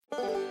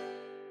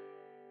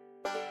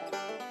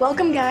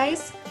Welcome,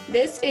 guys.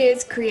 This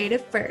is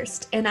Creative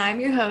First, and I'm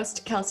your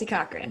host, Kelsey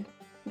Cochran.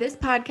 This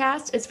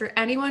podcast is for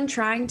anyone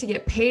trying to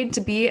get paid to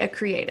be a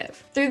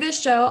creative. Through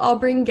this show, I'll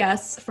bring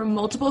guests from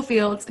multiple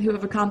fields who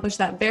have accomplished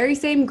that very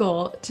same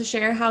goal to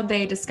share how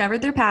they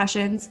discovered their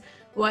passions,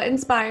 what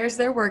inspires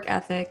their work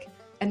ethic,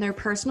 and their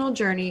personal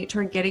journey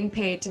toward getting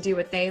paid to do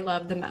what they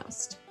love the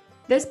most.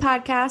 This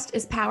podcast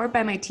is powered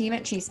by my team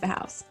at Chispa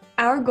House.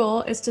 Our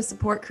goal is to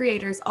support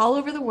creators all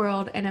over the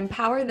world and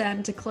empower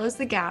them to close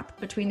the gap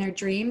between their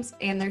dreams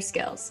and their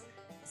skills.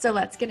 So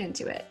let's get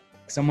into it.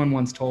 Someone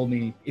once told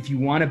me, if you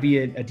want to be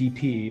a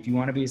DP, if you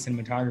want to be a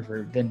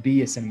cinematographer, then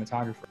be a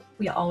cinematographer.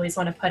 We always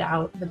want to put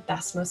out the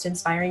best, most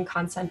inspiring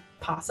content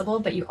possible,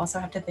 but you also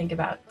have to think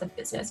about the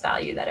business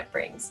value that it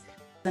brings.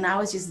 And I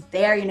was just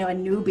there, a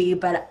newbie,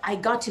 but I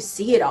got to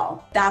see it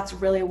all. That's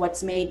really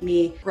what's made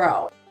me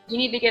grow. You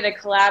need to get a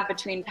collab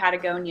between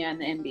Patagonia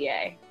and the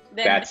NBA.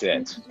 That's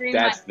it.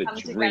 That's the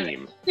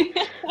dream.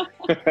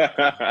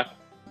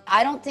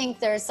 I don't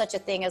think there's such a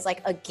thing as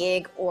like a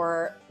gig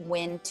or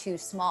win too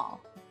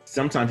small.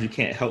 Sometimes you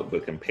can't help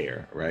but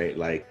compare, right?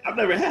 Like, I've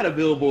never had a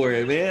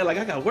billboard, man. Like,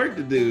 I got work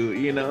to do,